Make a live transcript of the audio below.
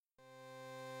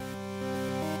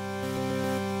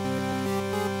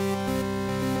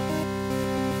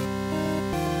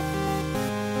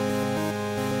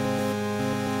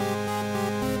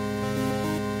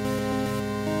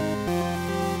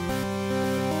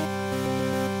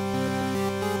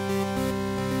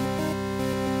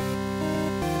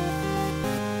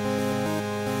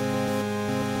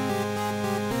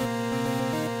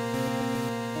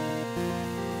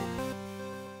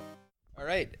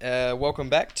right, welcome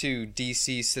back to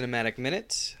DC Cinematic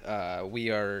Minute.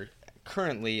 We are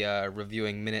currently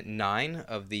reviewing Minute 9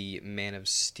 of the Man of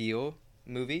Steel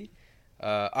movie.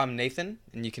 I'm Nathan,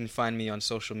 and you can find me on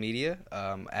social media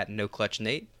at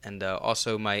NoClutchNate, and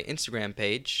also my Instagram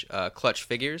page, Clutch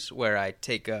Figures, where I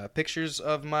take pictures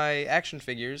of my action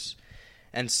figures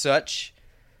and such.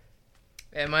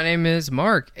 And my name is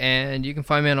Mark, and you can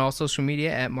find me on all social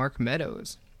media at Mark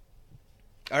Meadows.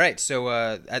 All right,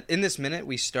 so in this minute,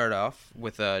 we start off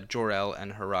with Jor-El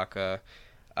and Haraka,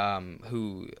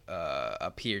 who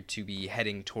appear to be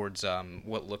heading towards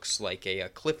what looks like a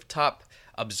clifftop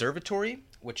observatory,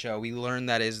 which we learn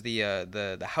that is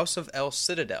the House of El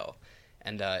Citadel,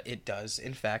 and it does,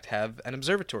 in fact, have an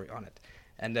observatory on it.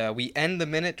 And we end the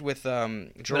minute with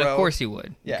Jor-El. But of course he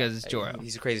would, because it's Jor-El.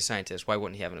 He's a crazy scientist. Why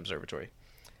wouldn't he have an observatory?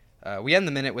 We end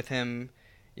the minute with him...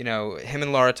 him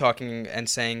and Lara talking and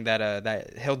saying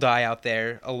that he'll die out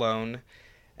there alone,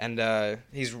 and they're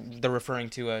referring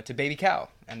to Baby Cal,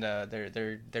 and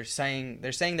they're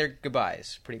saying their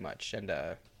goodbyes pretty much, and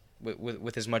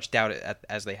with as much doubt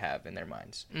as they have in their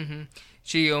minds. Mm-hmm.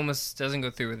 She almost doesn't go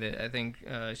through with it. I think.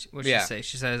 What did she say?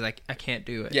 She says, "I can't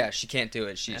do it." Yeah, she can't do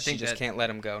it. She just can't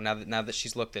let him go. Now that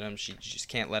she's looked at him, she just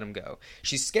can't let him go.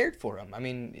 She's scared for him. I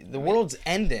mean, the world's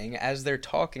ending as they're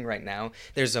talking right now.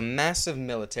 There's a massive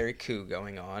military coup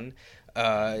going on.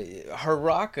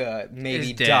 Haraka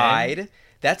maybe died.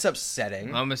 That's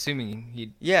upsetting. I'm assuming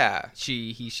he. Yeah.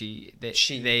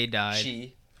 They died.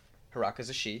 She. Haraka's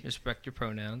a she. Respect your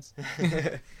pronouns.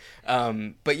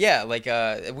 But yeah,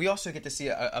 we also get to see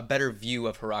a better view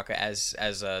of Haraka as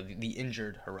the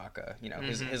injured Haraka.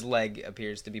 His leg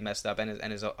appears to be messed up,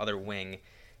 and his other wing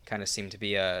kind of seemed to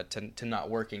be to not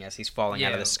working as he's falling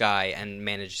out of the sky and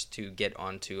managed to get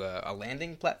onto a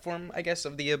landing platform, I guess,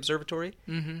 of the observatory.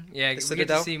 Mm-hmm. Yeah, we get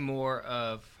to see more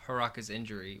of Haraka's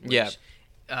injury. Which,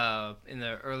 in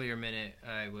the earlier minute,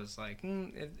 I was like,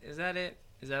 is that it?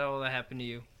 Is that all that happened to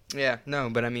you? Yeah, no,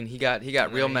 but I mean, he got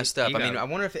real messed up. I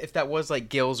wonder if that was like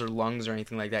gills or lungs or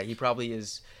anything like that. He probably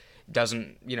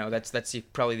doesn't, that's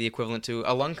probably the equivalent to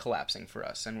a lung collapsing for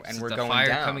us, and we're going fire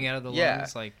down. Coming out of the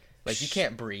lungs, like you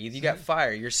can't breathe. You got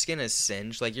fire. Your skin is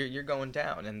singed. Like you're going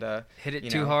down, and hit it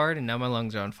too hard, and now my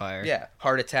lungs are on fire. Yeah,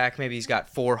 heart attack. Maybe he's got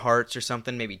 4 hearts or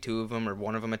something. Maybe 2 of them or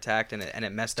one of them attacked, and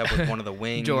it messed up with one of the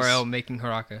wings. Jor-El making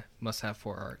Haraka must have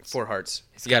 4 hearts. 4 hearts.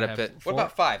 You got to put. What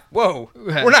about 5? Whoa,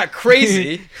 we're not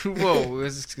crazy. Whoa,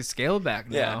 it's scaled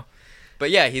back now. Yeah. But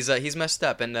yeah, he's messed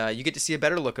up, and you get to see a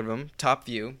better look of him. Top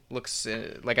view looks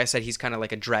like I said, he's kind of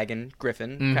like a dragon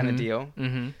griffin kind of deal.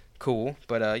 Mm-hmm. Cool,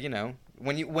 but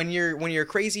when you're a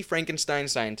crazy Frankenstein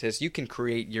scientist, you can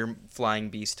create your flying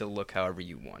beast to look however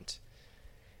you want,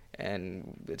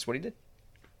 and it's what he did.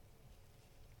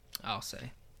 I'll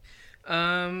say.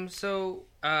 And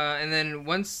then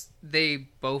once they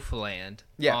both land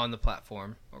on the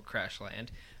platform or crash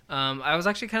land, I was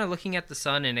actually kind of looking at the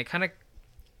sun, and it kind of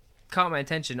caught my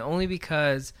attention only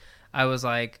because I was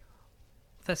like,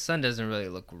 the sun doesn't really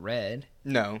look red.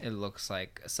 No, it looks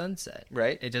like a sunset.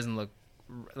 Right? It doesn't look.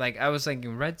 Like, I was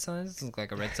thinking red sun doesn't look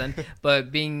like a red sun,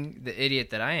 but being the idiot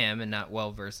that I am and not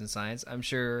well versed in science, I'm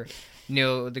sure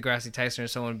Neil deGrasse Tyson or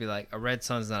someone would be like, a red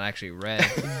sun's not actually red,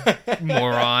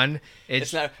 moron.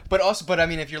 It's not. But I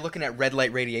mean, if you're looking at red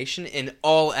light radiation in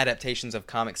all adaptations of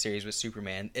comic series with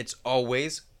Superman, it's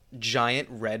always giant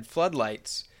red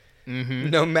floodlights. Mm-hmm.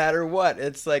 No matter what,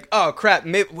 it's like, oh crap.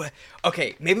 Maybe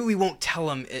we won't tell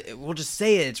him. We'll just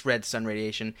say it's red sun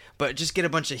radiation, but just get a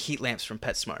bunch of heat lamps from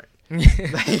PetSmart. And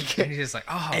he's just like,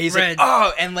 red.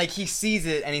 And like he sees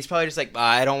it, and he's probably just like,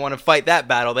 I don't want to fight that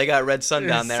battle. They got red sun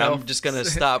down there. I'm just gonna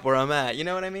stop where I'm at. You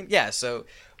know what I mean? Yeah. So,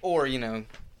 or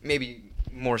maybe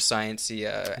more sciencey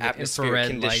atmospheric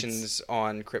conditions lights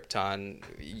on Krypton.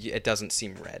 It doesn't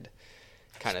seem red.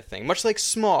 Kind of thing, much like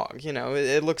smog.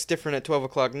 It looks different at 12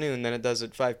 o'clock noon than it does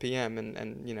at 5 p.m.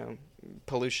 and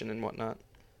pollution and whatnot.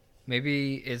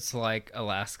 Maybe it's like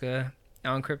Alaska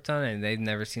on Krypton, and they've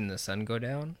never seen the sun go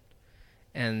down,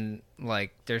 and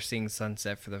like they're seeing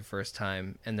sunset for the first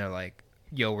time, and they're like,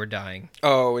 "Yo, we're dying."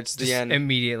 Oh, it's the end.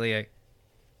 Immediately, like,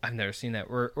 I've never seen that.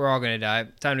 We're all gonna die.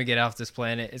 Time to get off this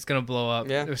planet. It's gonna blow up.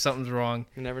 Yeah. If something's wrong.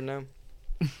 You never know.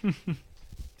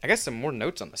 I got some more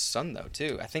notes on the sun, though,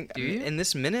 too. I think in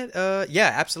this minute,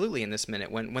 yeah, absolutely in this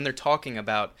minute, when they're talking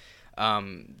about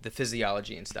the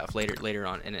physiology and stuff later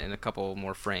on in a couple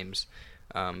more frames.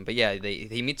 But yeah,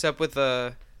 he meets up with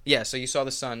Yeah, so you saw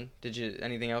the sun. Did you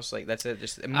anything else? Like that's it.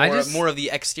 Just more of the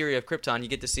exterior of Krypton. You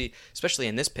get to see, especially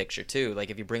in this picture too.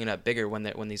 Like if you bring it up bigger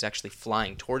when he's actually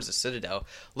flying towards the Citadel.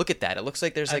 Look at that. It looks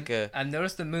like there's I've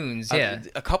noticed the moons. Yeah,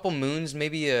 a couple moons.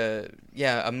 Maybe a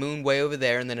moon way over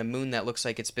there, and then a moon that looks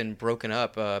like it's been broken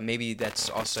up. Maybe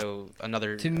that's also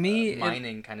another to me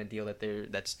mining kind of deal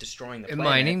that's destroying the planet.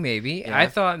 Mining maybe. Yeah. I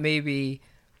thought maybe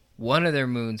one of their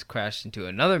moons crashed into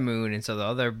another moon, and so the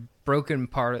other broken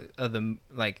part of the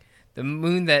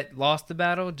moon that lost the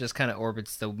battle just kind of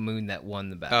orbits the moon that won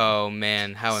the battle. Oh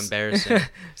man, how embarrassing!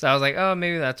 So I was like, oh,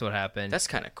 maybe that's what happened. That's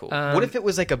kind of cool. What if it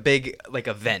was like a big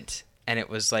event, and it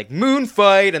was like moon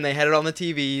fight, and they had it on the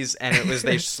TVs, and it was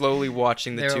they slowly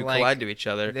watching the two collide to each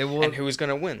other, and who was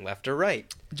gonna win, left or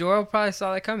right? Jor-El probably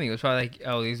saw that coming. It was probably like,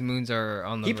 oh, these moons are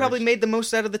on the. He probably made the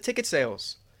most out of the ticket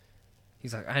sales.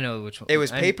 He's like, I know which one. It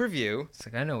was pay-per-view. It's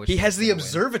like, I know which one. He has the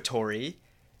observatory.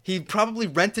 He probably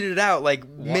rented it out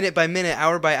minute by minute,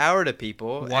 hour by hour to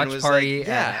people. Watch and was party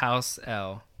at House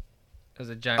L. It was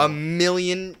a giant. 1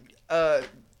 million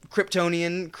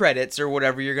Kryptonian credits or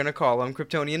whatever you're going to call them.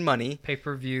 Kryptonian money.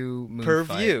 Pay-per-view moon per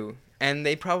fight. view. And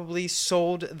they probably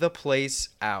sold the place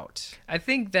out. I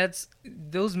think that's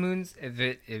those moons.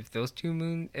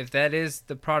 If that is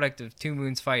the product of two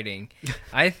moons fighting,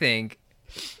 I think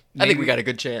we got a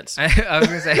good chance. I was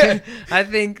gonna say, I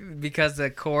think because the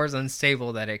core is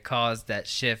unstable, that it caused that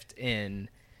shift in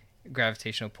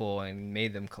gravitational pull and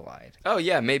made them collide. Oh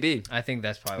yeah, maybe. I think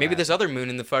that's probably maybe this other moon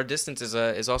in the far distance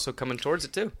is also coming towards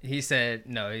it too. He said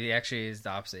no. He actually is the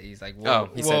opposite. He's like, whoa,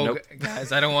 he said, nope.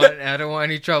 Guys, I don't want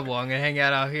any trouble. I'm gonna hang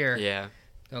out here. Yeah.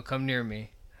 Don't come near me.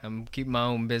 I'm keeping my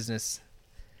own business.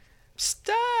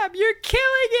 Stop! You're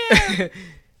killing him.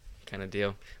 Kind of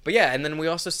deal. But yeah, and then we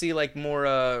also see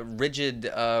more rigid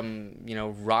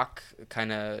rock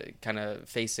kind of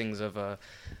facings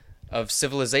of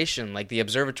civilization, like the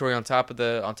observatory on top of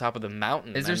the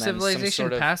mountain. Is there civilization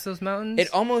past those mountains? It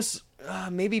almost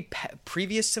maybe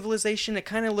previous civilization. It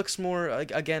kind of looks more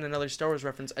again, another Star Wars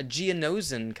reference, a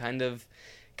Geonosian kind of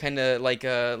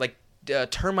like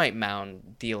termite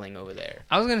mound dealing over there.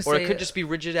 I was gonna say, or it could just be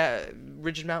rigid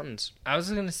mountains. I was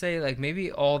gonna say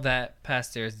maybe all that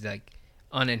past there is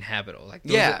uninhabitable.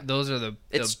 Those are the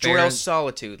it's Jor-El's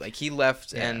solitude. He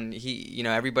left and he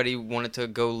everybody wanted to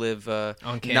go live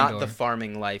not the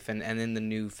farming life and in the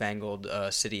newfangled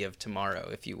city of tomorrow,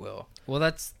 if you will. Well,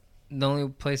 that's the only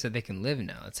place that they can live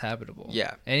now. It's habitable.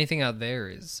 Yeah. Anything out there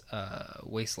is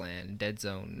wasteland, dead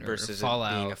zone, versus or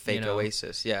Fallout, it being a fake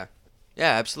oasis. Yeah.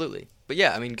 Yeah, absolutely. But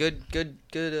yeah, I mean, good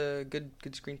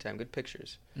screen time, good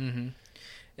pictures. Mm-hmm.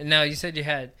 And now you said you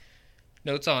had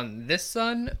notes on this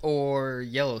sun or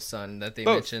yellow sun that they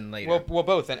mentioned later. Well,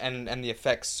 both, and the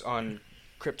effects on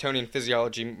Kryptonian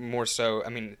physiology more so. I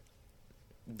mean,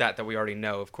 that we already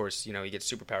know. Of course, he gets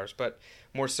superpowers, but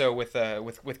more so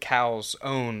with Cal's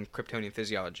own Kryptonian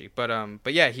physiology.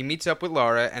 But yeah, he meets up with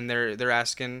Lara, and they're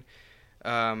asking,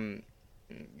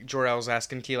 Jor-El's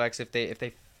asking Kelex if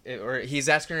they. Or he's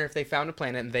asking her if they found a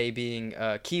planet, and they being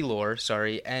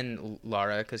Keylor, and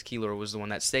Lara, because Keylor was the one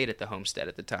that stayed at the homestead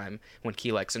at the time when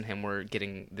Kelex and him were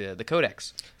getting the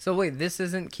codex. So wait, this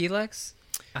isn't Kelex?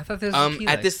 I thought this was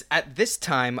Kelex. At this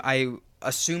time, I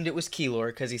assumed it was Keylor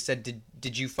because he said,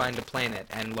 "Did you find a planet?"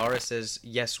 And Lara says,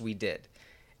 "Yes, we did."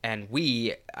 And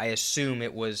I assume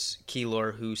it was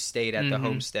Keylor who stayed at the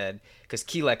homestead because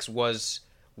Kelex was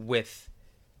with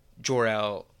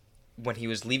Jor-El when he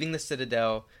was leaving the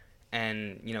Citadel,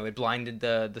 and it blinded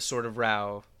the Sword of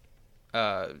Rao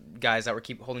guys that were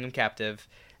holding him captive,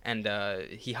 and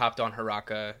he hopped on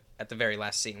Haraka at the very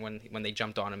last scene when they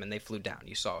jumped on him and they flew down.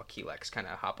 You saw Kelex kind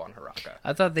of hop on Haraka.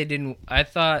 I thought they didn't. I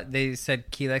thought they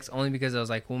said Kelex only because I was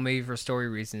like, well, maybe for story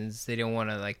reasons they don't want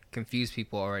to confuse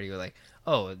people already. Or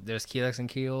oh, there's Kelex and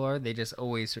Keylor. They just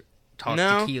always talk to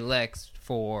Kelex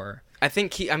for. I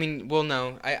think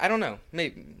no. I don't know.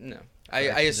 Maybe no.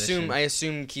 I assume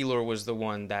Keylor was the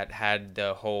one that had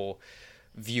the whole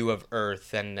view of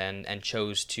Earth and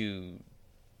chose to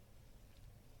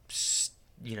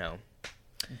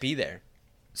be there.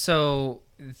 So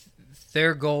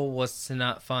their goal was to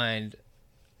not find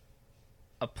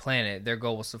a planet. Their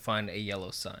goal was to find a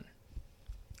yellow sun.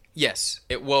 Yes.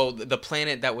 The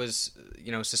planet that was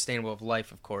sustainable of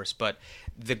life, of course, but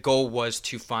the goal was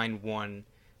to find one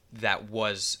that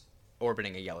was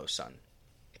orbiting a yellow sun.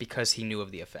 Because he knew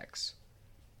of the effects.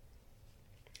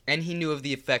 And he knew of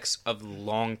the effects of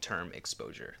long-term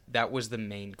exposure. That was the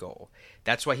main goal.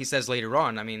 That's why he says later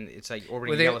on, I mean, it's like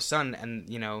orbiting the yellow sun, and,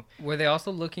 you know... Were they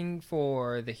also looking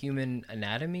for the human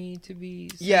anatomy to be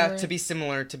similar? Yeah, to be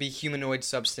similar, to be humanoid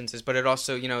substances, but it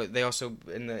also, you know, they also,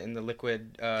 in the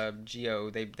liquid Geo,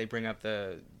 they bring up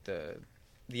the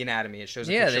anatomy. It shows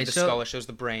a picture of the skull, it shows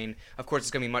the brain. Of course,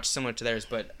 it's going to be much similar to theirs,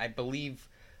 but I believe...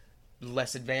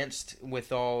 less advanced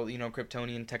with all, you know,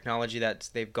 Kryptonian technology that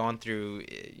they've gone through,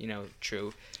 you know,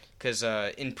 true. Because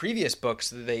in previous books,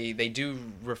 they do,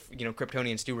 you know,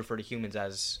 Kryptonians do refer to humans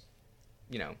as,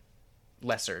 you know,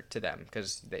 lesser to them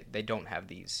because they don't have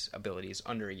these abilities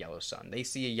under a yellow sun. They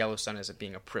see a yellow sun as it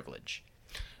being a privilege.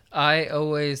 I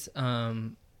always,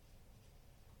 I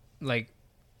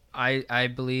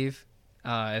believe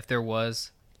if there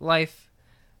was life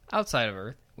outside of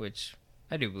Earth, which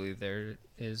I do believe there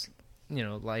is, you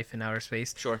know, life in outer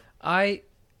space. Sure. I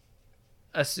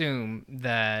assume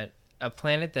that a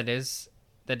planet that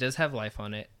does have life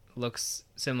on it looks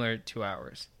similar to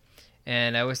ours.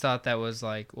 And I always thought that was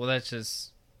like, well, that's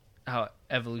just how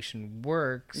evolution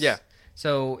works. Yeah.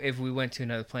 So if we went to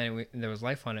another planet and there was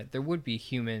life on it, there would be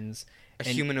humans. A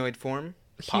humanoid form?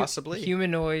 Possibly.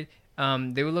 Humanoid.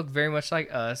 They would look very much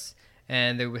like us,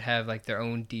 and they would have like their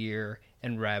own deer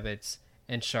and rabbits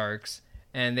and sharks,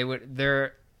 and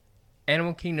their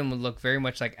animal kingdom would look very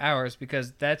much like ours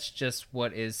because that's just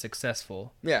what is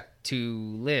successful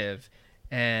to live.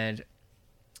 And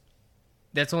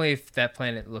that's only if that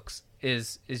planet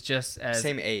is just as...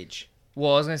 same age.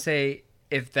 Well, I was going to say,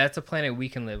 if that's a planet we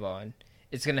can live on,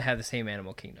 it's going to have the same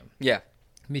animal kingdom. Yeah.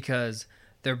 Because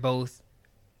they're both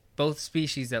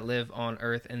species that live on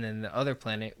Earth, and then the other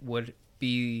planet would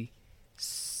be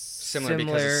similar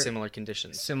because of similar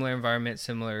conditions. Similar environment,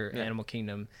 similar animal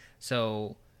kingdom.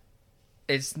 So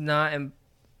it's not...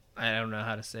 I don't know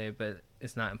how to say it, but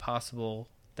it's not impossible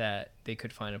that they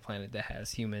could find a planet that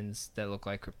has humans that look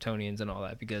like Kryptonians and all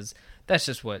that, because that's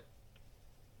just what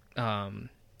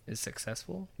is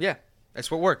successful. Yeah,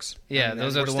 that's what works. Yeah,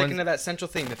 those are the ones... We're sticking to that central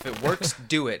theme. If it works,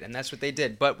 do it, and that's what they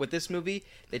did. But with this movie,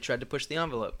 they tried to push the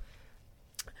envelope.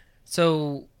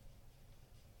 So,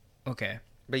 okay.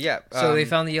 But yeah. So they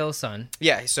found the yellow sun.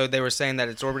 Yeah, so they were saying that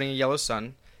it's orbiting a yellow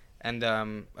sun, and,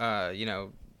 you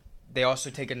know, they also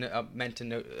take a mention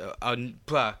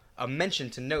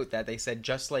to note that they said,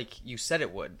 just like you said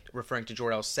it would, referring to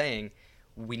Jor-El saying,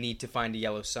 we need to find a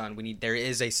yellow sun. There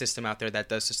is a system out there that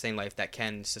does sustain life, that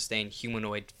can sustain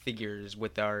humanoid figures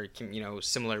with our, you know,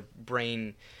 similar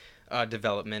brain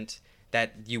development,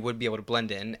 that you would be able to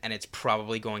blend in, and it's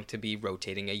probably going to be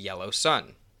rotating a yellow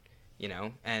sun, you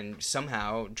know? And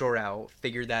somehow Jor-El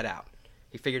figured that out.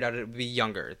 He figured out it would be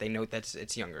younger. They note that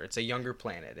it's younger. It's a younger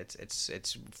planet.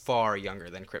 It's far younger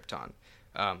than Krypton.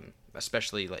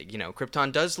 Especially, like, you know,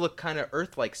 Krypton does look kind of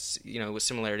Earth-like, you know, with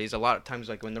similarities. A lot of times,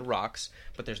 like, when the rocks,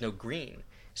 but there's no green.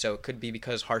 So it could be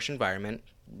because harsh environment.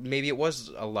 Maybe it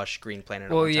was a lush green planet.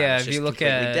 Well, yeah, if you look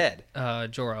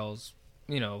at Jor-El's,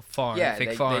 you know, farm,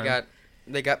 fake farm.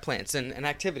 They got plants and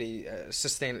activity to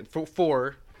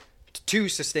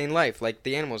sustain life, like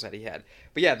the animals that he had.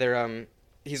 But yeah, they're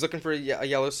he's looking for a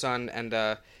yellow sun,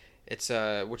 and it's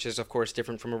which is of course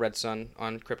different from a red sun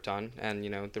on Krypton, and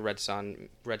you know the red sun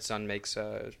makes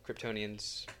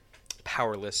Kryptonians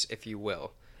powerless, if you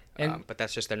will, but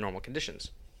that's just their normal conditions.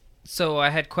 So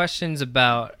I had questions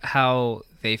about how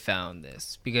they found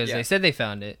this, because they said they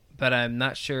found it, but I'm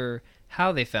not sure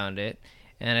how they found it,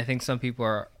 and I think some people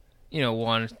are, you know,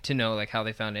 want to know like how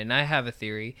they found it, and I have a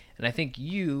theory, and I think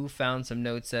you found some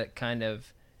notes that kind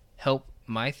of help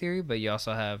my theory, but you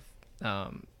also have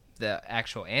the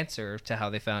actual answer to how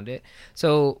they found it.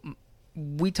 So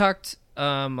we talked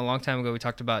a long time ago, we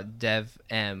talked about Dev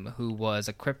M, who was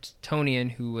a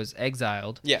Kryptonian who was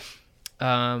exiled. Yeah.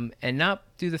 And not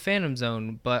through the Phantom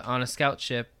Zone, but on a scout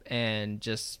ship, and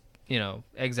just, you know,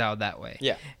 exiled that way.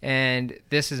 Yeah. And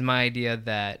this is my idea,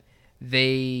 that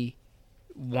they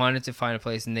wanted to find a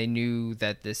place, and they knew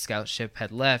that this scout ship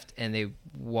had left, and they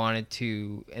wanted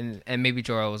to, and maybe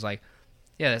Jor-El was like,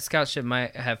 yeah, the scout ship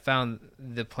might have found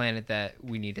the planet that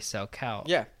we need to send Cal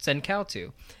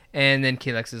to. And then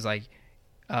Kelex is like,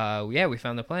 yeah, we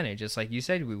found the planet, just like you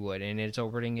said we would, and it's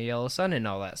orbiting a yellow sun and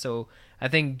all that. So I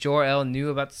think Jor-El knew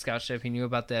about the scout ship, he knew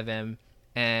about the FM,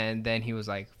 and then he was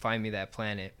like, find me that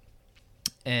planet.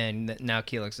 And now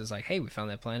Kelex is like, hey, we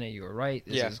found that planet, you were right,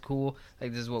 this is cool,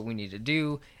 like, this is what we need to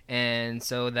do. And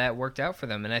so that worked out for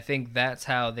them, and I think that's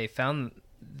how they found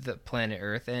the planet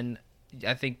Earth. And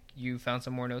I think you found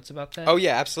some more notes about that. Oh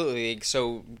yeah, absolutely.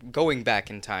 So going back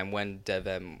in time when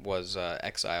Dev-Em was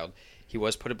exiled, he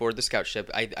was put aboard the scout ship.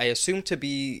 I assume to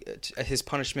be his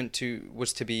punishment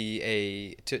was to be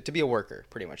a worker,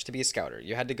 pretty much, to be a scouter.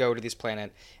 You had to go to this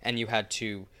planet and you had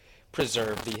to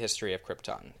preserve the history of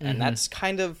Krypton, and that's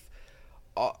kind of.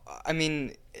 I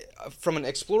mean, from an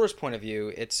explorer's point of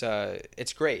view, it's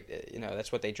great. You know,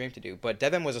 that's what they dream to do. But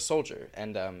Dev-Em was a soldier,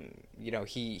 and you know,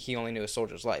 he only knew a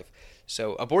soldier's life.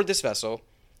 So aboard this vessel,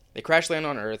 they crash land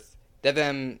on Earth.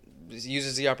 Dev-Em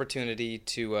uses the opportunity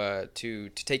to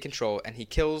take control, and he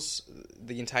kills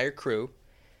the entire crew,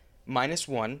 minus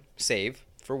one, save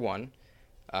for one,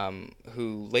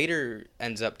 who later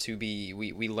ends up to be.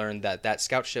 We learned that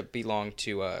scout ship belonged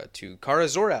to Kara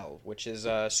Zor-El, which is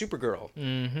Supergirl,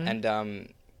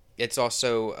 and it's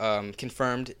also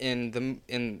confirmed in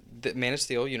the Man of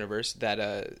Steel universe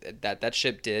that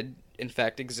ship did in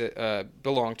fact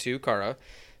belong to Kara.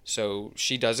 So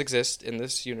she does exist in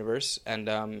this universe,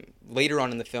 and later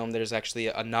on in the film, there's actually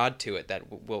a nod to it that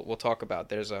we'll talk about.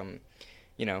 There's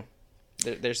you know.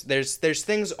 There's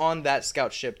things on that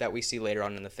scout ship that we see later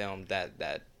on in the film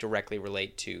that directly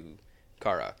relate to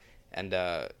Kara, and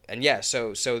yeah,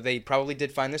 so they probably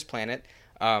did find this planet.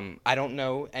 I don't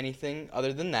know anything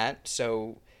other than that.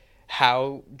 So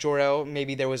how Jor-El,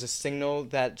 maybe there was a signal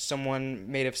that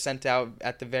someone may have sent out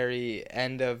at the very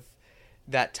end of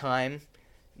that time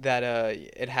that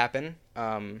it happened.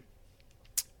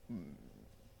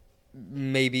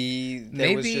 Maybe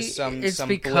there was just some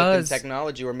blip in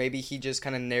technology, or maybe he just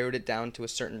kind of narrowed it down to a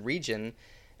certain region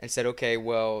and said, okay,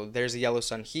 well, there's a yellow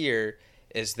sun here.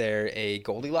 Is there a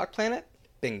Goldilocks planet?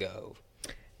 Bingo.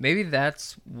 Maybe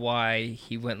that's why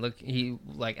he went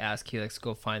asked Helix to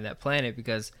go find that planet,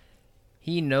 because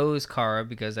he knows Kara,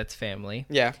 because that's family.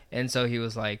 Yeah. And so he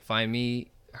was like, find me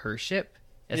her ship.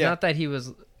 It's not that he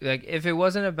was like, if it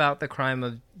wasn't about the crime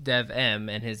of Dev-Em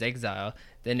and his exile,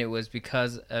 then it was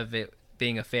because of it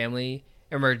being a family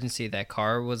emergency that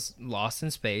Kara was lost in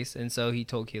space, and so he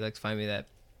told Helix, find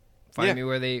me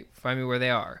where they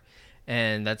are,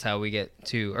 and that's how we get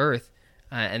to Earth,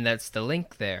 and that's the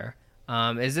link there.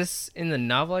 Is this in the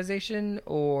novelization,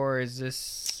 or is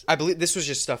this? I believe this was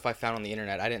just stuff I found on the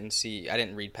internet. I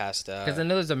didn't read past. Because I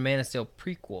know there's a Man of Steel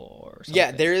prequel or something.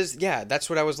 Yeah, there is. Yeah, that's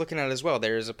what I was looking at as well.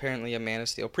 There is apparently a Man of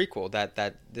Steel prequel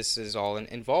that this is all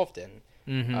involved in.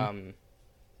 Mm-hmm.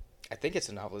 I think it's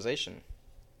a novelization.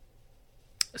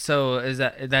 So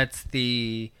that's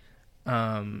the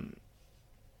Man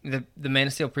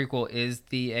of Steel prequel is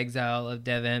the exile of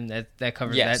Dev-Em that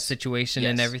covers that situation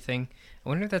and everything. I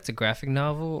wonder if that's a graphic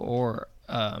novel or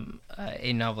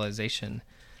a novelization.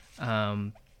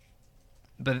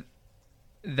 But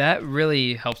that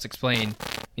really helps explain,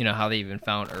 how they even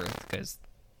found Earth, because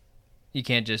you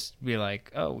can't just be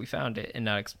like, oh, we found it, and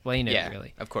not explain it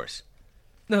really. Of course.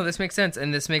 No, this makes sense,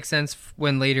 and this makes sense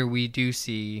when later we do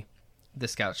see the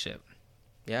scout ship.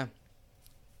 Yeah.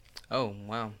 Oh,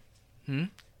 wow.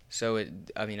 So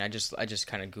I just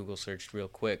kind of Google searched real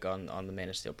quick on the Man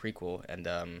of Steel prequel, and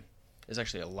there's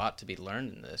actually a lot to be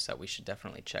learned in this that we should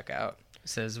definitely check out. It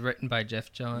says written by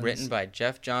Jeff Johns. Written by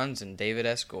Jeff Johns and David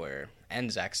S. Goyer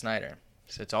and Zack Snyder.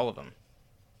 So it's all of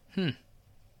them.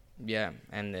 Yeah,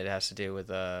 and it has to do with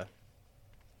It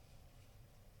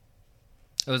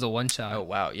was a one-shot. Oh,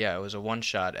 wow. Yeah, it was a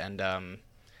one-shot, and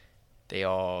they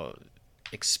all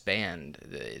expand.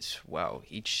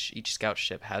 Each scout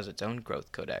ship has its own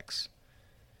growth codex.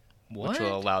 What? Which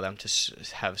will allow them to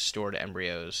have stored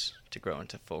embryos to grow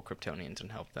into full Kryptonians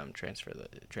and help them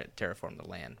terraform the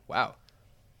land. Wow.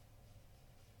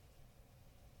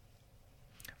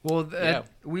 Well,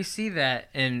 we see that,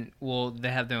 and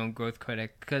they have their own growth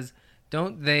codex, because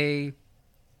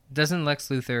doesn't Lex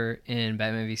Luthor in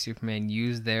Batman v Superman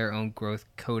use their own growth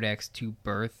codex to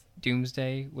birth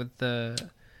Doomsday with the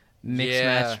mixed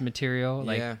match material?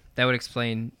 That would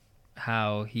explain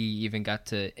how he even got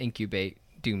to incubate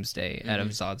Doomsday out of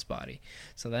Zod's body.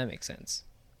 So that makes sense.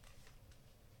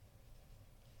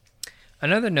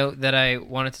 Another note that I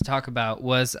wanted to talk about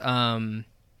was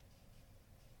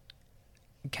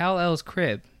Kal-El's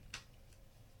crib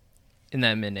in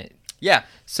that minute. Yeah.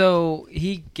 So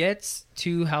he gets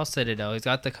to House Citadel. He's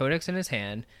got the codex in his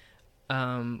hand.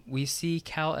 We see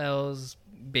Kal-El's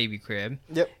baby crib.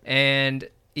 Yep. And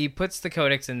he puts the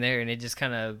codex in there, and it just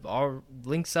kind of all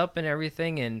links up and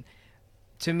everything. And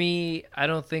to me, I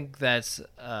don't think that's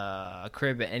a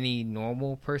crib any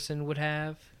normal person would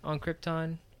have on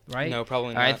Krypton, right? No,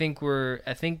 probably not. I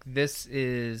think this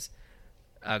is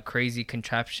a crazy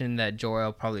contraption that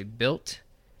Jor-El probably built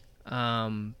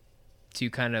to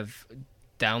kind of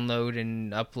download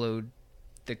and upload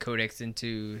the Codex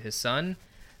into his son.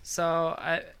 So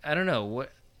I don't know.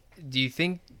 What do you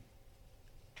think?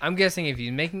 I'm guessing if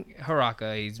he's making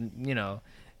Haraka, he's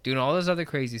doing all this other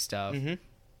crazy stuff. Mm-hmm.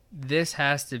 This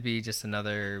has to be just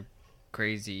another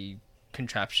crazy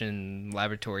contraption,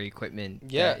 laboratory equipment.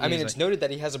 Yeah, I mean, it's noted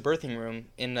that he has a birthing room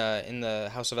in the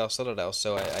House of El Citadel,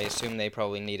 so I assume they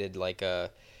probably needed like a,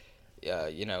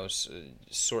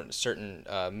 certain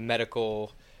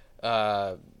medical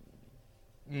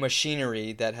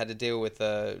machinery that had to deal with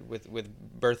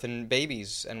birthing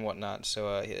babies and whatnot.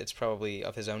 So it's probably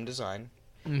of his own design,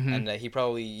 mm-hmm. and he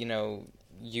probably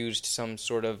used some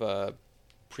sort of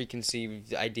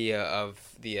preconceived idea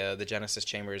of the Genesis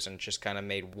chambers and just kind of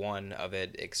made one of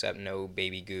it, except no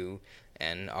baby goo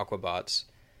and Aquabots,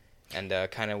 and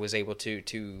kind of was able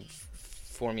to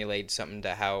formulate something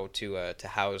to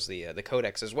house the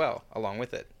Codex as well along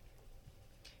with it.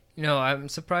 I'm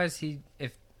surprised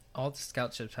if all the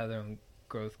scout ships have their own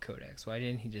growth Codex, why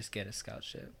didn't he just get a scout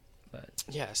ship? But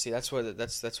yeah, see, that's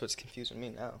what's confusing me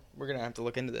now. We're gonna have to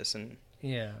look into this and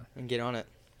get on it.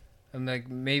 I'm like,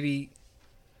 maybe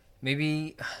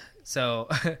so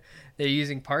they're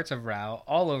using parts of Rao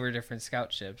all over different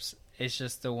scout ships. It's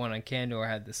just the one on Kandor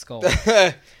had the skull.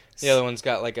 The other one's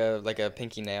got like a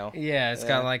pinky nail. Yeah, it's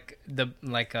got like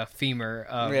a femur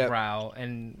of Rao,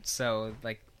 and so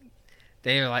like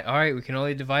they were like, all right, we can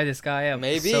only divide this guy up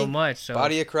so much. So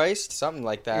Body of Christ, something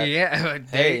like that. Yeah.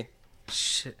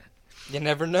 Shit. You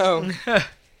never know.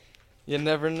 You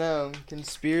never know.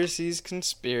 Conspiracies.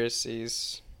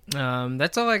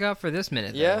 That's all I got for this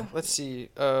minute. Yeah, though. Let's see.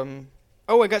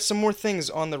 I got some more things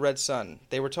on the Red Sun.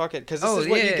 They were talking because this is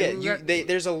what you get.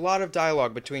 There's a lot of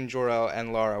dialogue between Jor-El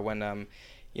and Lara when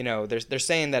they're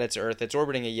saying that it's Earth. It's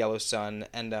orbiting a yellow sun,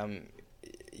 and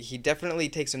he definitely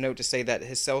takes a note to say that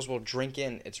his cells will drink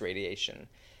in its radiation,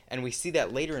 and we see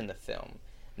that later in the film,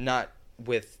 not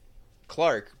with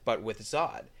Clark but with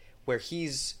Zod, where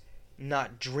he's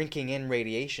not drinking in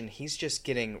radiation. He's just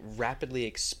getting rapidly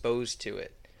exposed to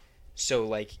it. So,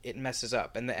 like, it messes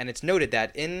up. And it's noted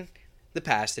that in the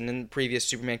past and in the previous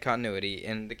Superman continuity,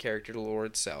 in the character lore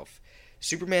itself,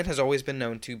 Superman has always been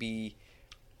known to be,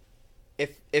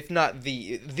 if not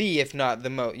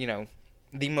the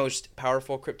most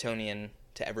powerful Kryptonian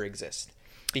to ever exist.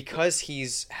 Because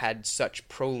he's had such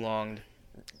prolonged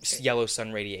yellow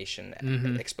sun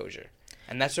radiation exposure.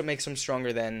 And that's what makes him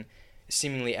stronger than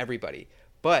seemingly everybody.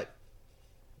 But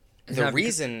the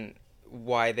reason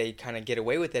why they kind of get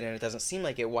away with it and it doesn't seem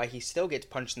like it, why he still gets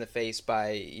punched in the face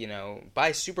by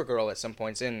Supergirl at some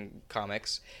points in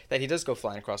comics, that he does go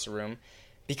flying across the room,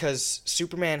 because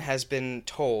Superman has been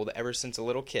told ever since a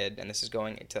little kid, and this is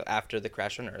going until after the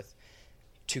crash on Earth,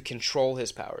 to control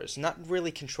his powers. Not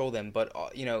really control them, but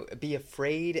be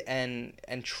afraid and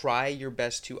try your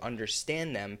best to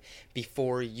understand them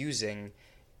before using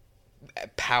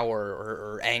power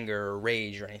or anger or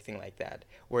rage or anything like that.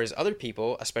 Whereas other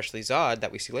people, especially Zod,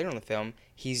 that we see later in the film,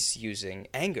 he's using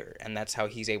anger, and that's how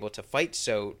he's able to fight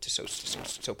so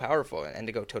powerful and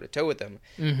to go toe to toe with them.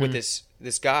 Mm-hmm. With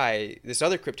this guy, this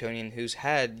other Kryptonian who's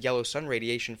had yellow sun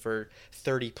radiation for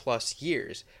 30 plus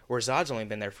years, where Zod's only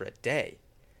been there for a day.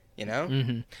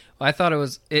 Mm-hmm. Well, I thought it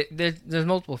was there's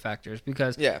multiple factors,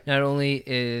 because not only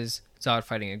is Zod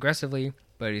fighting aggressively,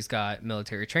 but he's got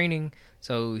military training,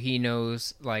 so he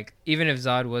knows, like, even if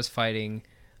Zod was fighting,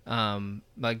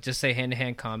 like, just say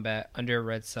hand-to-hand combat under a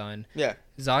red sun,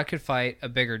 Zod could fight a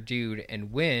bigger dude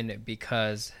and win,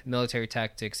 because military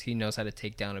tactics, he knows how to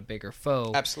take down a bigger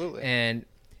foe. Absolutely. And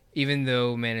even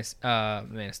though Man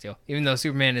of Steel, even though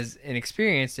Superman is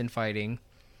inexperienced in fighting,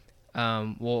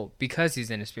 because he's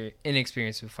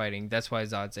inexperienced with fighting, that's why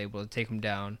Zod's able to take him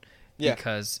down. Yeah.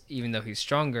 Because even though he's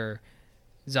stronger,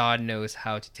 Zod knows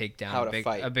how to take down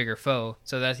a bigger foe,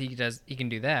 so that he can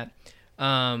do that.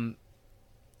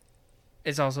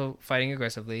 It's also fighting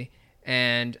aggressively,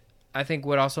 and I think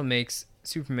what also makes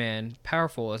Superman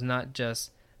powerful is not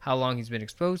just how long he's been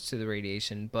exposed to the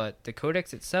radiation, but the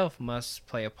Codex itself must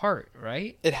play a part,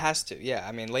 right? It has to, yeah.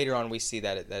 I mean, later on we see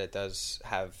that it does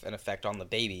have an effect on the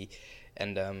baby,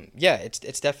 and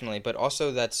it's definitely. But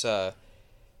also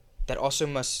that also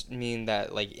must mean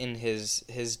that, like, in his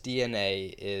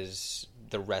DNA is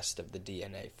the rest of the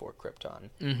DNA for Krypton.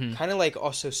 Mm-hmm. Kind of like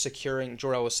also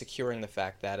Jor-El was securing the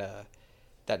fact that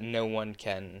no one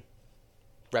can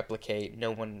replicate,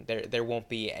 there won't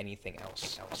be anything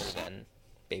else other than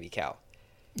Baby Cal.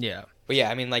 Yeah. But yeah,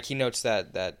 I mean, like, he notes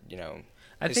that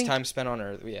his time spent on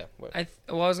Earth. Yeah. What? I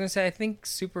was gonna say, I think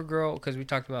Supergirl, because we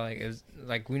talked about, like, it was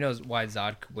like, we know why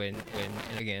Zod could win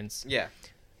against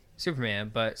Superman,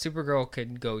 but Supergirl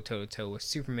could go toe to toe with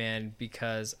Superman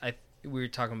because we were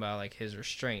talking about, like, his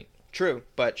restraint. True,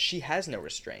 but she has no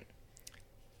restraint.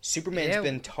 Superman's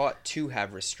been taught to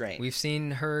have restraint. We've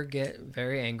seen her get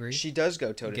very angry. She does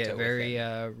go toe to toe very with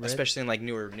him, red, especially in like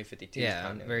newer New 52.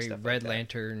 Yeah, very Red like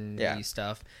Lantern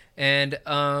stuff. And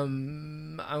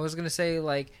I was gonna say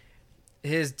like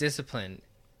his discipline.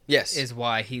 Yes, is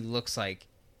why he looks like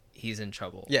he's in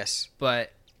trouble. Yes,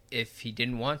 but if he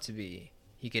didn't want to be,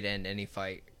 he could end any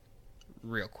fight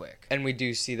real quick. And we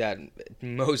do see that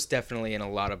most definitely in a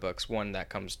lot of books. One that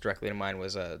comes directly to mind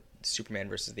was Superman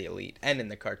versus the Elite, and in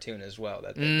the cartoon as well.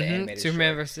 That the animated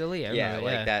Superman short. versus the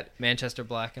Elite. That Manchester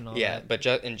Black and all that. Yeah, but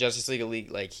in Justice League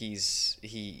Elite, like he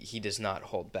does not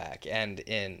hold back, and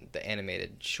in the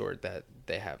animated short that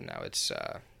they have now, it's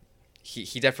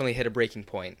he definitely hit a breaking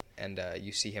point, and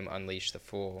you see him unleash the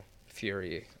full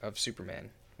fury of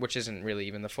Superman, which isn't really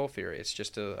even the full fury. It's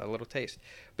just a little taste.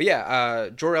 But yeah,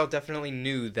 Jor-El definitely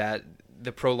knew that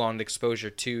the prolonged exposure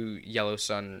to yellow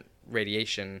sun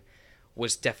radiation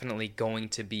was definitely going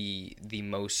to be the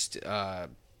most the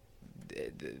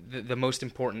most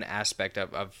important aspect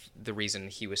of the reason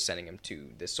he was sending him to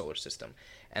this solar system.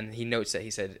 And he notes that he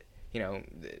said, you know,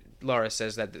 Lara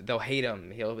says that they'll hate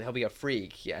him. He'll be a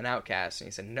freak, an outcast. And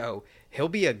he said, no, he'll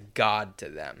be a god to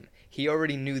them. He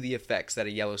already knew the effects that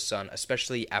a yellow sun,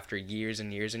 especially after years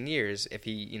and years and years, if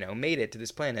he, you know, made it to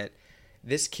this planet,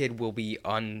 this kid will be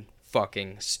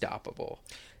unfucking stoppable.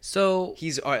 So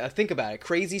he's think about it.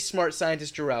 Crazy smart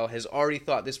scientist Jor-El has already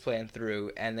thought this plan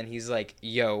through, and then he's like,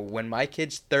 "Yo, when my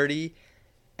kid's 30,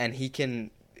 and he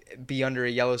can be under a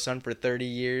yellow sun for 30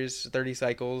 years, 30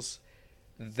 cycles,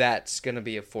 that's gonna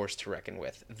be a force to reckon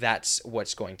with. That's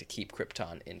what's going to keep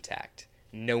Krypton intact.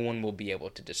 No one will be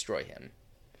able to destroy him."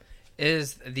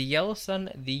 Is the yellow sun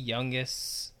the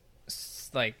youngest,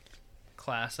 like,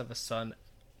 class of a sun?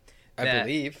 I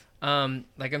believe.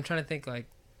 Like I'm trying to think. Like,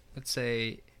 let's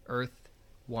say Earth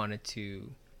wanted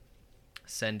to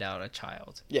send out a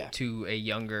child to a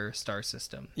younger star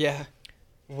system. Yeah.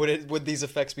 Would these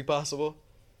effects be possible?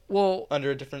 Well, under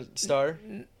a different star?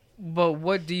 But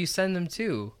what do you send them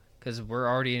to? Because we're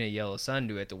already in a yellow sun.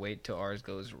 Do we have to wait till ours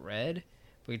goes red?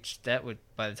 Which that would,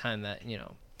 by the time that, you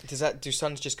know. Do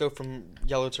suns just go from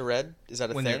yellow to red? Is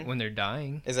that a thing? When they're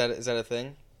dying. Is that a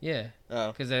thing? Yeah.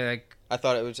 Oh. Because they're like. I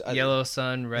thought it was yellow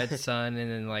sun, red sun,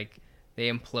 and then like they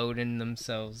implode in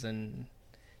themselves, and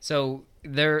so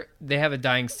they have a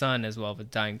dying sun as well, a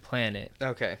dying planet.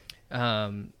 Okay.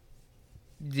 The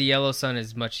yellow sun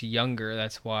is much younger.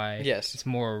 That's why it's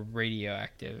more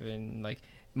radioactive and like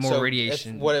more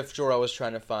radiation. What if Jor-El was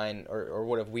trying to find, or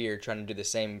what if we're trying to do the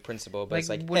same principle, but like, it's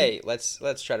like, hey,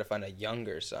 let's try to find a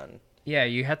younger sun. Yeah,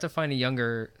 you have to find a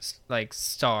younger like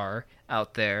star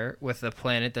out there with a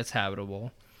planet that's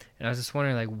habitable. And I was just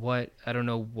wondering, like, I don't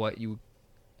know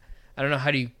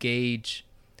how do you gauge.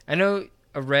 I know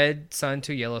a red sun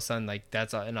to a yellow sun, like,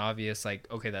 that's an obvious, like,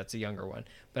 okay, that's a younger one.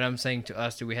 But I'm saying to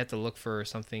us, do we have to look for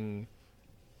something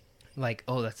like,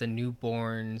 oh, that's a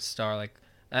newborn star? Like,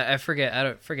 I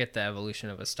don't forget the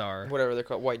evolution of a star. Whatever they're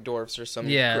called, white dwarfs or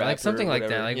something. Yeah, like something like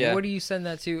that. Like, what do you send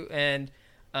that to? And,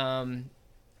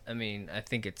 I mean, I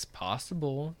think it's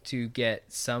possible to get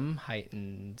some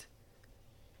heightened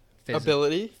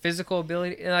physical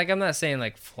ability. Like, I'm not saying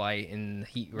like flight and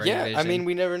heat ray vision. I mean,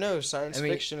 we never know. Science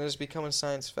fiction is becoming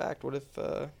science fact. What if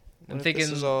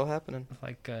this is all happening?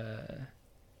 Like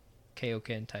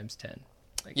Kaioken times 10.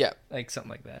 Like, like something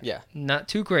like that. Yeah, not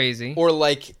too crazy. Or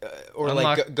like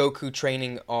Goku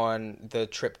training on the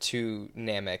trip to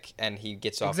Namek, and he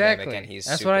gets off Namek, and he's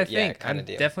that's what I think. I'm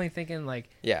definitely thinking like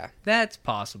that's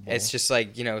possible. It's just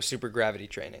like, you know, super gravity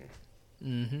training.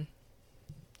 Mm-hmm.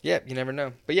 Yeah, you never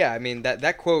know. But yeah, I mean,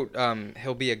 that quote,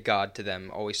 he'll be a god to them,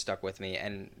 always stuck with me,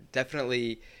 and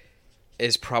definitely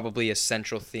is probably a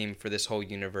central theme for this whole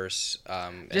universe,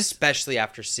 especially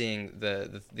after seeing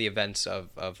the events of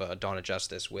Dawn of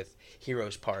Justice with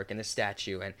Heroes Park and the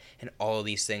statue and all of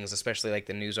these things, especially like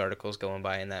the news articles going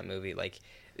by in that movie. Like,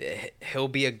 he'll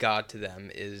be a god to them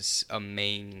is a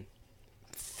main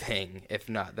thing, if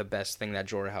not the best thing that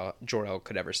Jor-El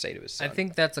could ever say to his son. I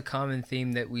think that's a common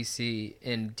theme that we see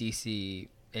in DC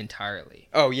entirely.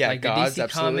 Oh yeah, like gods, the DC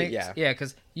absolutely, comics, yeah,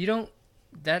 because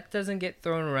that doesn't get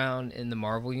thrown around in the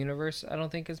Marvel universe, I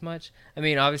don't think, as much. I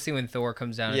mean, obviously when Thor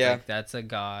comes down, it's like that's a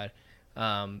god,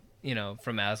 you know,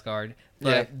 from Asgard,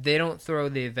 but they don't throw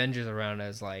the Avengers around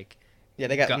as like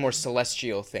they got more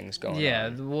celestial things going on. Yeah,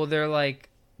 well,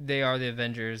 they are the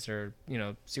Avengers, or, you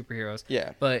know, superheroes.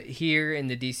 Yeah. But here in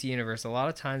the DC universe, a lot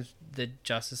of times the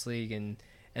Justice League and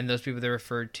those people they're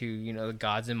referred to, you know, the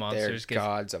gods and monsters. They're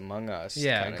gods among us.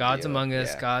 Yeah, gods among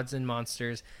us, gods and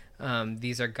monsters.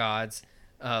 These are gods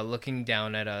looking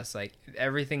down at us. Like,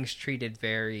 everything's treated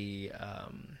very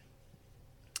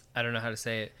I don't know how to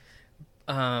say it.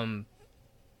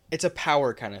 It's a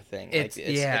power kind of thing.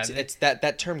 It's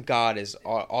that term God is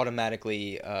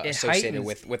automatically associated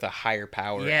with a higher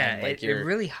power. Yeah, and it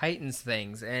really heightens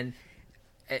things, and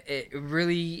it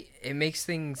makes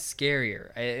things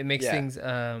scarier. It makes things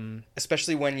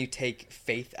especially when you take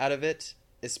faith out of it.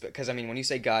 It's because when you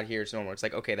say God here, it's normal. It's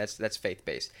like, okay, that's faith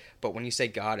based. But when you say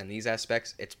God in these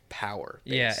aspects, it's power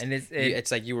based. Yeah, and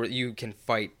it's like you can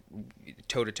fight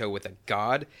toe to toe with a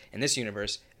god in this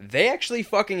universe. They actually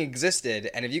fucking existed,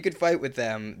 and if you could fight with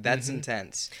them, that's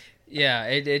intense. Yeah,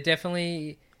 it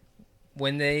definitely.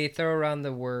 When they throw around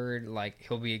the word like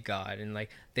he'll be a god and like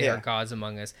they are gods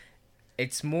among us,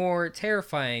 it's more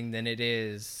terrifying than it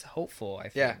is hopeful. I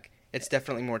think. Yeah, it's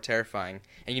definitely more terrifying.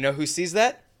 And you know who sees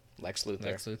that? Lex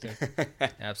Luthor.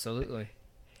 Absolutely.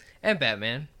 And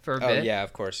Batman for a bit. Oh, yeah,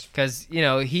 of course. Because,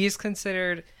 he's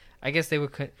considered, I guess they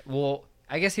would,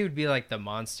 I guess he would be like the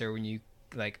monster when you,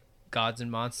 like, gods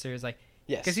and monsters. Like,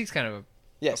 yes. Because he's kind of a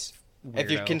yes. weirdo. If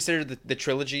you consider the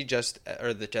trilogy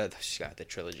the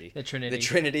trilogy. The Trinity. The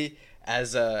Trinity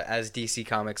as DC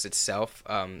Comics itself,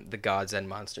 the gods and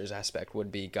monsters aspect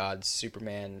would be gods,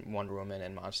 Superman, Wonder Woman,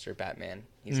 and monster Batman.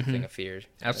 He's a thing of fear.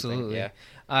 Absolutely. Yeah.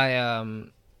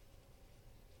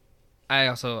 I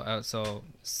also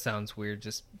sounds weird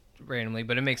just randomly,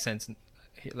 but it makes sense.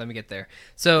 Here, let me get there.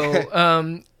 So,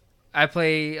 I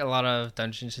play a lot of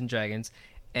Dungeons and Dragons,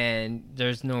 and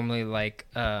there's normally like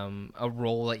a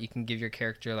role that you can give your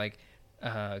character, like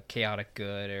chaotic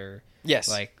good or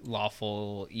like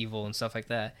lawful evil and stuff like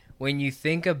that. When you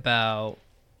think about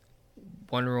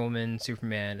Wonder Woman,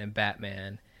 Superman, and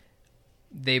Batman,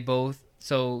 they both.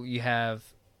 So you have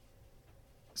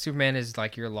Superman is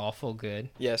like your lawful good.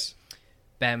 Yes.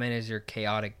 Batman is your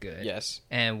chaotic good. Yes.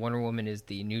 And Wonder Woman is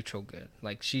the neutral good.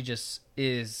 Like, she just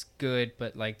is good,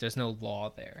 but, like, there's no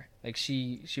law there. Like,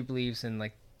 she believes in,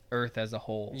 like, Earth as a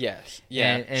whole. Yes.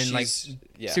 Yeah. And like,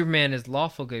 Superman is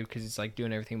lawful good because he's, like,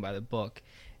 doing everything by the book.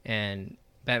 And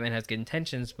Batman has good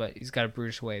intentions, but he's got a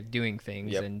brutish way of doing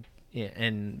things. Yep.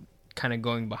 And kind of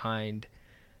going behind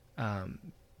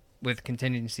with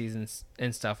contingencies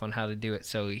and stuff on how to do it.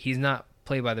 So he's not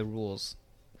played by the rules.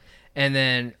 And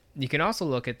then you can also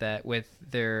look at that with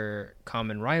their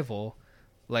common rival,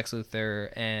 Lex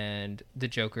Luthor and the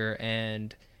Joker,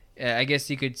 and I guess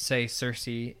you could say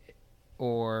Cersei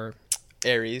or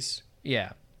Ares.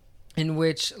 Yeah. In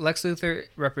which Lex Luthor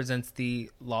represents the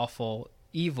lawful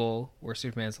evil, where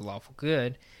Superman's the lawful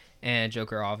good, and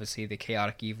Joker obviously the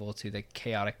chaotic evil to the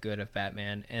chaotic good of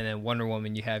Batman. And then Wonder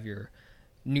Woman, you have your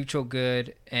neutral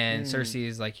good, and Cersei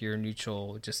is like your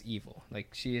neutral just evil. Like,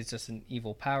 she is just an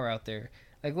evil power out there.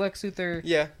 Like Lex Luthor.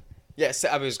 Yeah. Yes,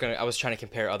 I was trying to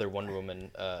compare other Wonder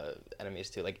Woman enemies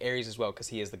to, like Ares as well, because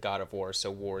he is the god of war. So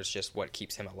war is just what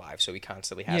keeps him alive. So he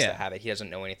constantly has to have it. He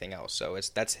doesn't know anything else. So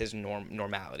that's his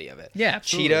normality of it. Yeah,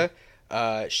 absolutely.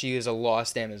 Cheetah, she is a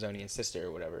lost Amazonian sister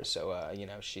or whatever. So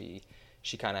she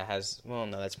kind of has. Well,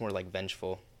 no, that's more like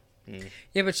vengeful.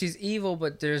 Yeah, but she's evil.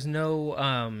 But there's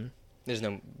no. There's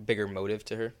no bigger motive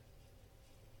to her.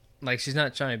 Like, she's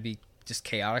not trying to be just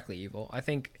chaotically evil. I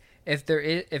think. If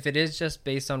it is just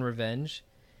based on revenge,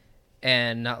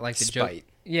 and not like the Joker,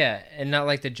 and not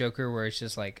like the Joker where it's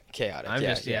just like chaotic.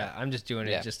 I'm just doing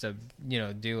it just to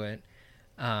do it.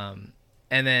 And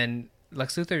then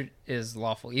Lex Luthor is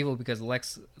lawful evil because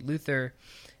Lex Luthor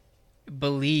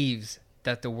believes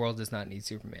that the world does not need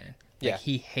Superman. Like,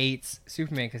 he hates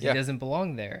Superman because he doesn't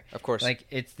belong there. Of course. Like,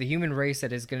 it's the human race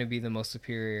that is going to be the most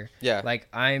superior. Yeah. Like,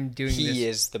 I'm doing this. He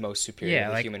is the most superior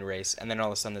of the human race. And then all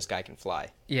of a sudden this guy can fly.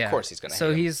 Yeah. Of course he's going to hate So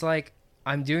him. he's like,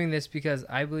 I'm doing this because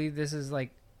I believe this is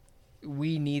like,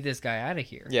 we need this guy out of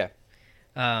here. Yeah.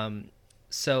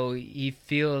 So he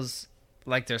feels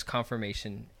like there's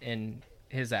confirmation in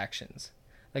his actions.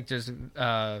 Like, there's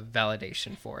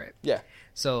validation for it. Yeah.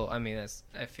 So, I mean,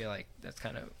 I feel like that's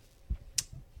how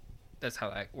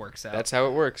that works out. That's how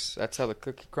it works. That's how the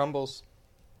cookie crumbles.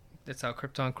 That's how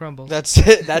Krypton crumbles. That's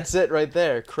it. That's it right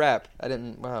there. Crap. I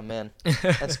didn't. Wow, man.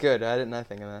 That's good. I did not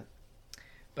think of that.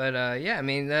 But yeah, I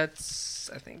mean, I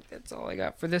think that's all I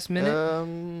got for this minute.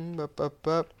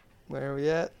 Where are we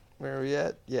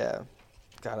at? Yeah.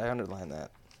 God, I underlined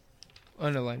that.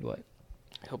 Underlined what?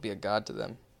 He'll be a god to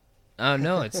them. Oh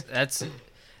no, that's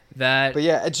that. But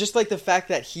yeah, it's just like the fact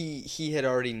that he had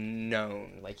already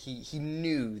known, like he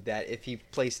knew that if he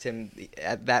placed him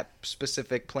at that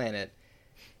specific planet,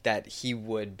 that he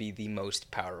would be the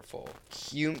most powerful,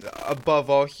 above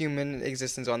all human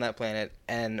existence on that planet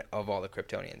and of all the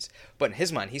Kryptonians. But in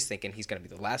his mind, he's thinking he's going to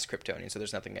be the last Kryptonian, so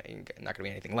there's not going to be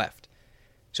anything left.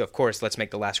 So of course, let's make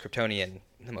the last Kryptonian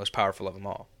the most powerful of them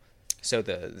all, so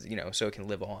so it can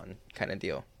live on, kind of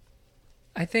deal.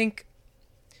 I think.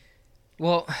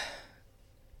 Well,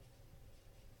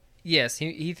 yes,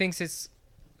 he thinks it's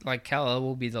like Kal-El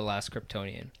will be the last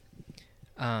Kryptonian.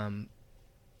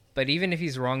 But even if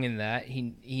he's wrong in that,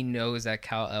 he knows that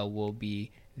Kal-El will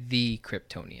be the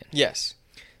Kryptonian. Yes.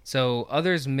 So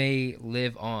others may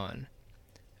live on,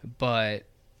 but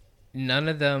none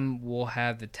of them will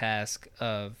have the task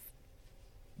of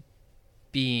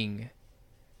being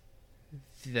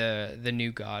the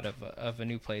new god of a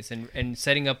new place and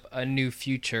setting up a new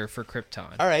future for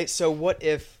Krypton. All right, so what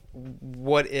if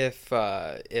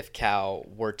Cal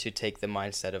were to take the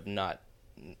mindset of not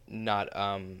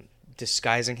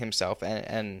disguising himself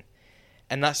and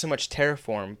not so much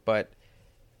terraform, but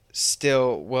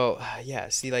still,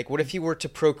 like, what if he were to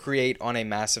procreate on a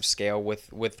massive scale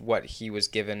with what he was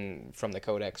given from the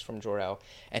Codex from Jor-El,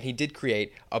 and he did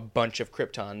create a bunch of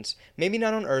Kryptons, maybe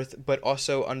not on Earth, but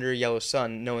also under Yellow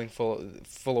Sun, knowing full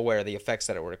aware of the effects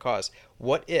that it were to cause.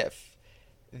 What if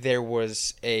there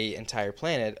was a entire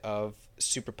planet of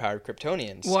superpowered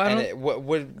Kryptonians? Well,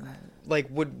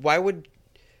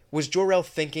 was Jor-El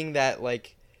thinking that,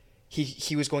 like,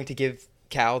 he was going to give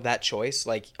Cal that choice?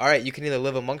 Like, all right, you can either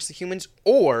live amongst the humans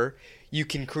or you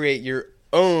can create your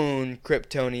own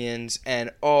Kryptonians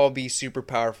and all be super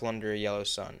powerful under a Yellow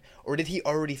Sun? Or did he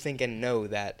already think and know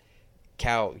that,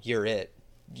 Cal, you're it?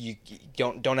 You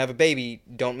don't have a baby,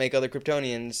 don't make other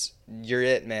Kryptonians, you're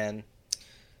it, man.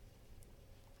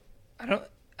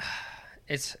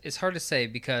 It's hard to say,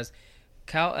 because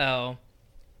Kal-El,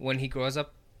 when he grows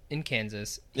up in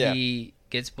Kansas, he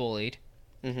gets bullied.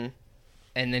 Mm-hmm.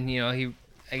 And then,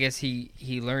 I guess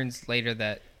he learns later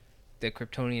that the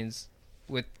Kryptonians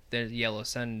with the Yellow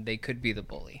Sun, they could be the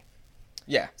bully.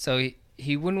 Yeah. So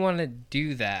he wouldn't want to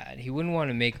do that. He wouldn't want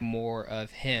to make more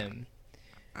of him.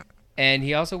 And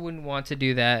he also wouldn't want to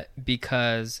do that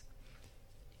because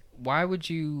why would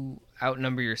you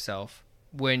outnumber yourself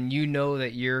when you know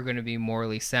that you're going to be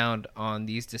morally sound on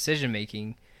these decision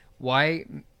making? Why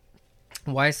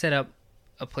set up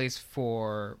a place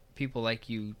for people like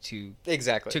you to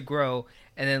grow,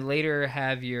 and then later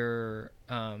have your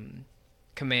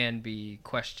command be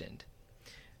questioned?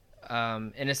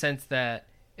 In a sense that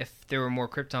if there were more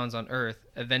Kryptons on Earth,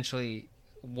 eventually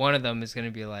one of them is going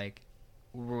to be like,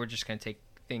 we're just going to take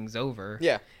things over.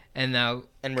 Yeah. And now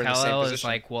Kal-El is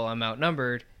like, well, I'm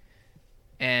outnumbered,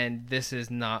 and this is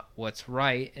not what's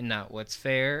right and not what's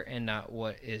fair and not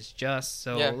what is just.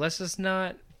 So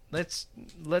let's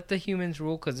let the humans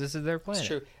rule, because this is their planet. It's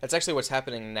true. That's actually what's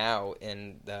happening now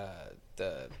in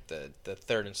the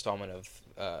third installment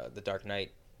of the Dark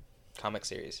Knight comic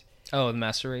series. Oh, the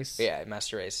Master Race? Yeah,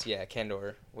 Master Race. Yeah,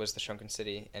 Kandor was the Shrunken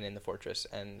City and in the Fortress,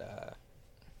 and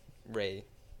Ray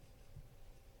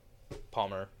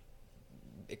Palmer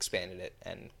expanded it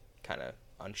and kind of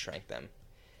unshrank them.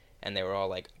 And they were all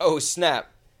like, oh,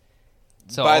 snap.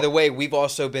 So, by the way, we've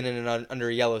also been under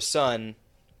a Yellow Sun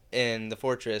in the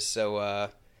Fortress, so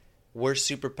we're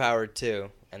super powered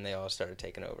too. And they all started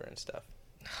taking over and stuff.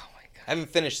 Oh my god! I haven't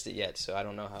finished it yet, so I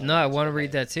don't know how. No, I want to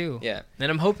read that too. Yeah,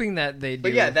 and I'm hoping that they do.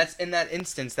 But yeah, that's in that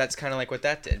instance. That's kind of like what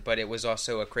that did. But it was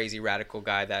also a crazy radical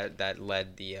guy that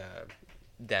led the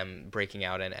them breaking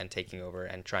out and taking over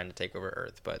and trying to take over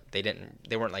Earth. But they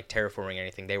weren't like terraforming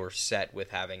anything. They were set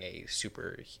with having a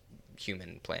super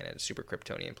human planet, a super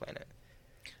Kryptonian planet.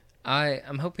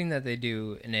 I'm hoping that they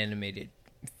do an animated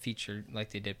feature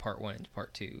like they did part 1 and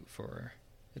part 2 for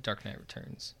The Dark Knight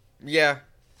Returns. Yeah,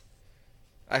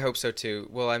 I hope so too.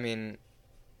 Well, I mean,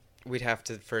 we'd have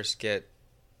to first get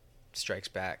Strikes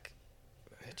Back,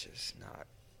 which is not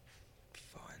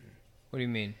fun. What do you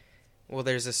mean? Well,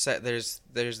 there's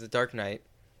The Dark Knight,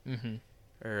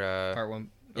 mm-hmm. or part 1,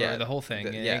 or the whole thing.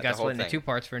 It got split into 2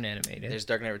 parts for an animated. There's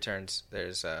Dark Knight Returns.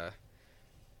 There's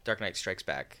Dark Knight Strikes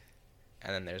Back,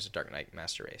 and then there's a Dark Knight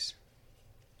Master Race.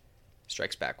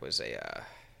 Strikes Back was a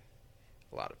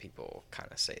lot of people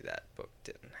kind of say that book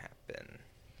didn't happen.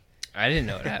 I didn't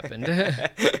know it happened.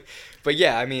 But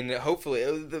yeah, I mean,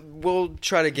 hopefully we'll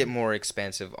try to get more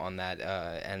expansive on that,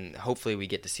 and hopefully we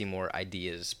get to see more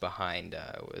ideas behind,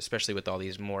 especially with all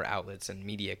these more outlets and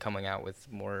media coming out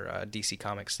with more DC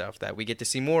comic stuff, that we get to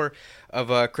see more of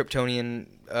a Kryptonian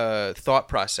thought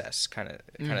process kind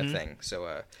of thing.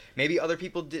 So maybe other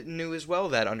people knew as well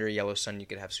that under a Yellow Sun you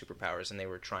could have superpowers, and they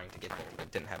were trying to get there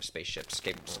but didn't have spaceships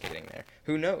getting there.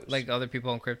 Who knows? Like other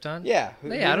people on Krypton? Yeah.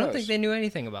 I don't think they knew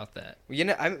anything about that.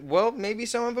 Well, maybe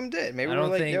some of them did. Maybe we're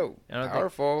like, yo,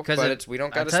 powerful, but we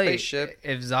don't got a spaceship.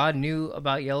 If Zod knew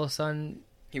about Yellow Sun,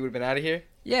 he would have been out of here?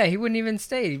 Yeah, he wouldn't even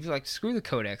stay. He'd be like, screw the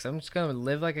Codex. I'm just going to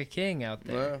live like a king out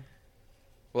there.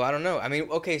 Well, I don't know. I mean,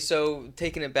 okay, so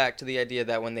taking it back to the idea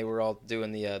that when they were all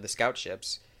doing the scout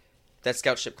ships, That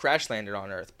scout ship crash landed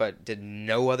on Earth, but did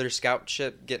no other scout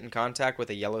ship get in contact with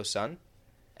a yellow sun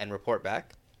and report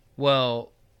back?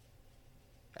 Well,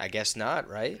 I guess not,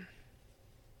 right?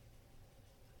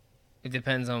 It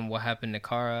depends on what happened to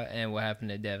Kara and what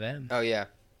happened to Dev-Em. Oh, yeah.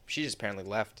 She just apparently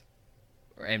left.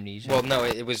 Or Amnesia. Well, no,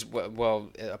 it was... Well,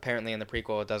 apparently in the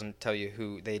prequel, it doesn't tell you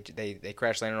who... They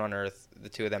crash landed on Earth, the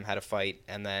two of them had a fight,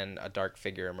 and then a dark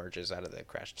figure emerges out of the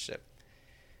crashed ship.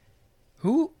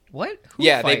 Who? What? Who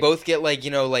yeah, fight? They both get, like,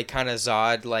 you know, like, kind of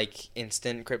Zod, like,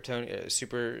 instant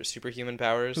superhuman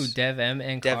powers. Who, Dev-Em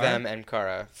and Kara? Dev-Em and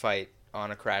Kara fight on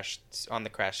the crashed scout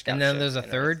And then ship there's a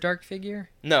third Earth. dark figure?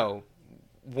 No.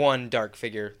 One dark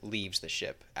figure leaves the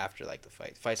ship after, like, the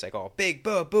fight. Fight's, like, all big,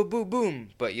 boom, boom, boom, boom.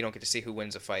 But you don't get to see who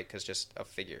wins a fight because just a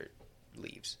figure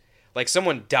leaves. Like,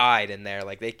 someone died in there.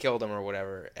 Like, they killed him or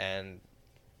whatever, and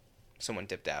someone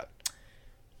dipped out.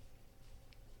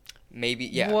 Maybe,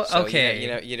 yeah. Well, so, okay.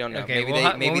 You don't know. Okay,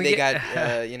 Maybe they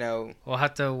got, you know... We'll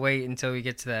have to wait until we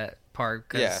get to that part,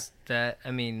 because that, I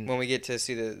mean... When we get to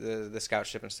see the scout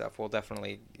ship and stuff, we'll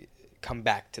definitely come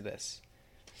back to this.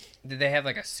 Did they have,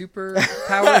 like, a super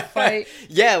power fight?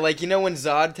 Yeah, like, you know when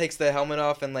Zod takes the helmet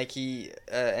off and, like, he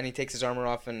takes his armor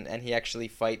off and he actually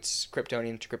fights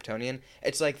Kryptonian to Kryptonian?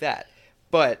 It's like that.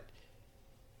 But,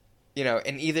 you know,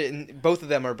 both of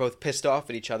them are both pissed off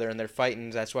at each other and they're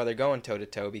fighting. That's why they're going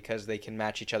toe-to-toe, because they can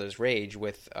match each other's rage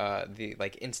with the,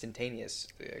 like, instantaneous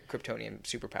Kryptonian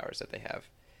superpowers that they have.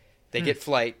 They get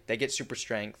flight, they get super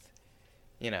strength,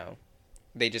 you know.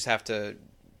 They just have to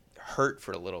hurt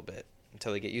for a little bit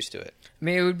until they get used to it. I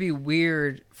mean, it would be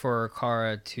weird for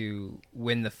Kara to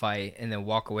win the fight and then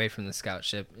walk away from the scout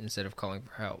ship instead of calling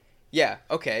for help. Yeah,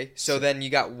 okay. So then you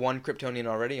got one Kryptonian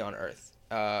already on Earth.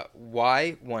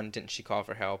 Why, one, didn't she call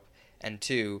for help? And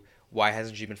two, why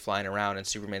hasn't she been flying around? And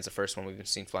Superman's the first one we've been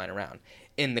seen flying around.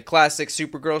 In the classic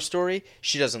Supergirl story,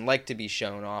 she doesn't like to be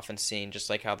shown off and seen, just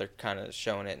like how they're kind of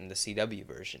showing it in the CW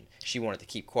version. She wanted to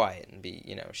keep quiet and be,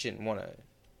 you know, she didn't want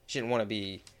to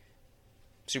be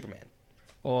Superman.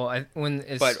 Well,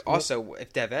 but also,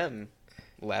 if Dev-Em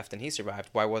left and he survived,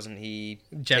 why wasn't he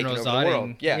General taking over the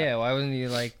world? Yeah, why wasn't he,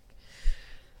 like...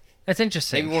 That's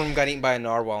interesting. Maybe one of them got eaten by a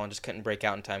narwhal and just couldn't break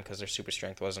out in time because their super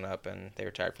strength wasn't up and they were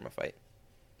tired from a fight.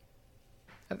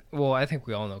 Well, I think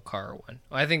we all know Kara won.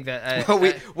 I think that...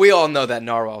 we all know that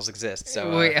narwhals exist,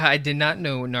 so... I did not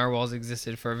know narwhals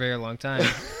existed for a very long time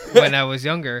when I was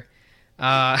younger.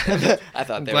 I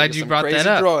thought I'm glad you brought that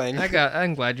up.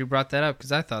 I'm glad you brought that up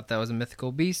because I thought that was a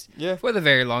mythical beast for the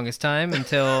very longest time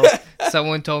until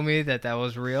someone told me that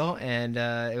was real, and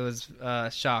it was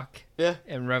shock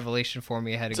and revelation for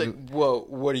me. I had to like, whoa,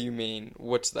 what do you mean?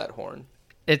 What's that horn?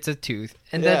 It's a tooth,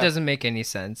 and that doesn't make any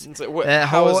sense. It's like,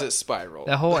 how is it spiral?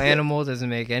 The whole animal doesn't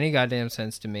make any goddamn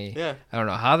sense to me. Yeah, I don't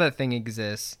know how that thing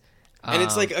exists. And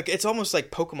it's like it's almost like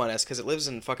Pokemon-esque because it lives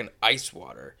in fucking ice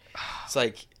water. It's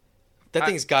like. That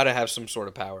thing's got to have some sort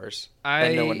of powers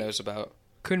that no one knows about.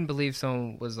 Couldn't believe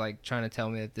someone was like trying to tell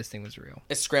me that this thing was real.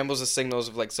 It scrambles the signals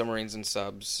of like submarines and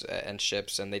subs and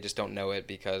ships, and they just don't know it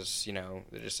because, you know,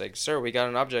 they're just like, "Sir, we got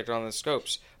an object on the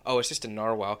scopes." "Oh, it's just a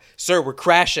narwhal." "Sir, we're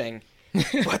crashing."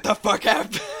 "What the fuck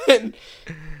happened?"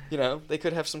 You know, they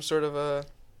could have some sort of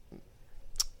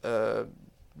a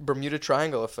Bermuda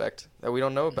Triangle effect that we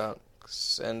don't know about.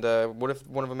 And what if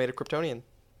one of them made a Kryptonian?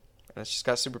 And it's just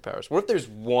got superpowers. What if there's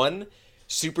one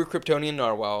super Kryptonian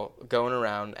narwhal going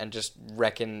around and just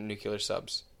wrecking nuclear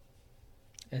subs?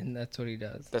 And that's what he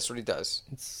does. That's what he does.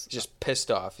 He's just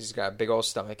pissed off. He's got a big old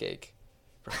stomach ache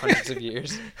for hundreds of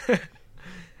years.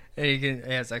 And he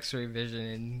has X-ray vision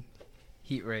and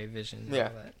heat ray vision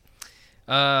and all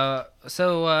that.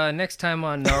 So next time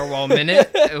on Narwhal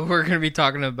Minute, we're going to be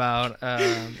talking about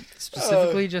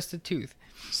specifically just a tooth.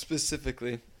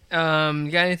 Specifically. You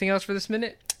got anything else for this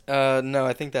minute? No,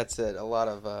 I think that's it. A lot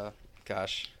of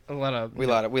we went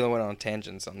on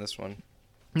tangents on this one.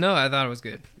 No, I thought it was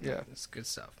good. Yeah, it's good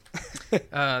stuff.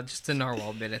 Just a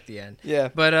narwhal bit at the end. Yeah,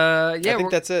 but I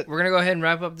think that's it. We're gonna go ahead and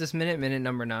wrap up this minute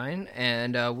number 9,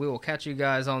 and we will catch you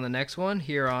guys on the next one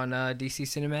here on DC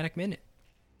Cinematic Minute.